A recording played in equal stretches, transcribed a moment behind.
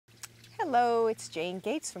Hello, it's Jane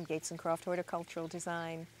Gates from Gates & Croft Horticultural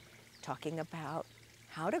Design, talking about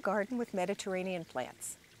how to garden with Mediterranean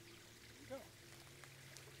plants.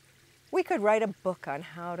 We could write a book on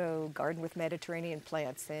how to garden with Mediterranean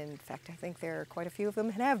plants. In fact, I think there are quite a few of them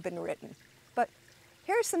that have been written. But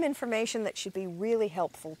here's some information that should be really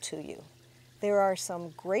helpful to you. There are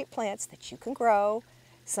some great plants that you can grow.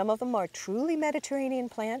 Some of them are truly Mediterranean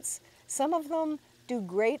plants. Some of them do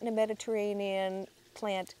great in a Mediterranean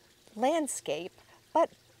plant landscape, but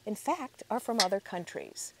in fact are from other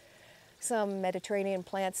countries. Some Mediterranean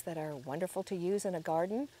plants that are wonderful to use in a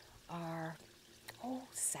garden are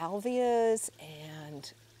salvias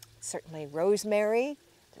and certainly rosemary,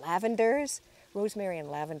 lavenders. Rosemary and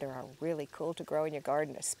lavender are really cool to grow in your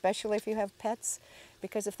garden, especially if you have pets,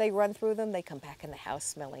 because if they run through them, they come back in the house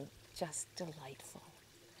smelling just delightful.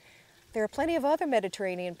 There are plenty of other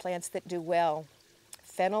Mediterranean plants that do well.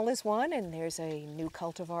 Fennel is one, and there's a new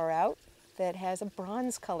cultivar out that has a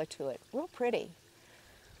bronze color to it, real pretty.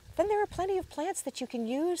 Then there are plenty of plants that you can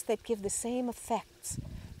use that give the same effects.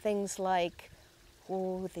 Things like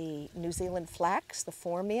the New Zealand flax, the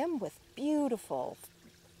phormium, with beautiful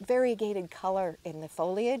variegated color in the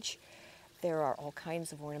foliage. There are all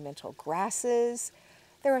kinds of ornamental grasses.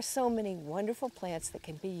 There are so many wonderful plants that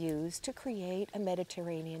can be used to create a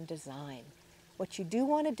Mediterranean design. What you do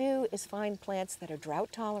want to do is find plants that are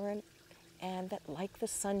drought tolerant and that like the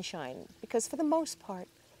sunshine, because for the most part,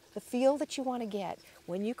 the feel that you want to get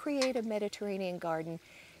when you create a Mediterranean garden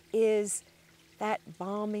is that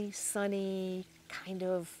balmy, sunny kind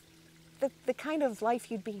of, the kind of life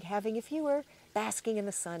you'd be having if you were basking in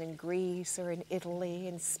the sun in Greece or in Italy,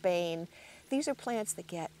 in Spain. These are plants that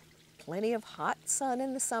get plenty of hot sun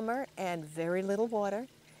in the summer and very little water,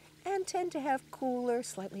 and tend to have cooler,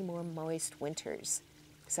 slightly more moist winters.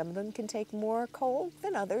 Some of them can take more cold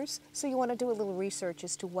than others, so you want to do a little research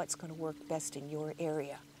as to what's going to work best in your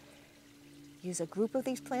area. Use a group of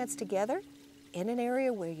these plants together in an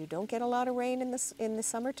area where you don't get a lot of rain in the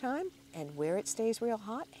summertime and where it stays real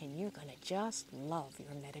hot, and you're going to just love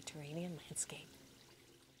your Mediterranean landscape.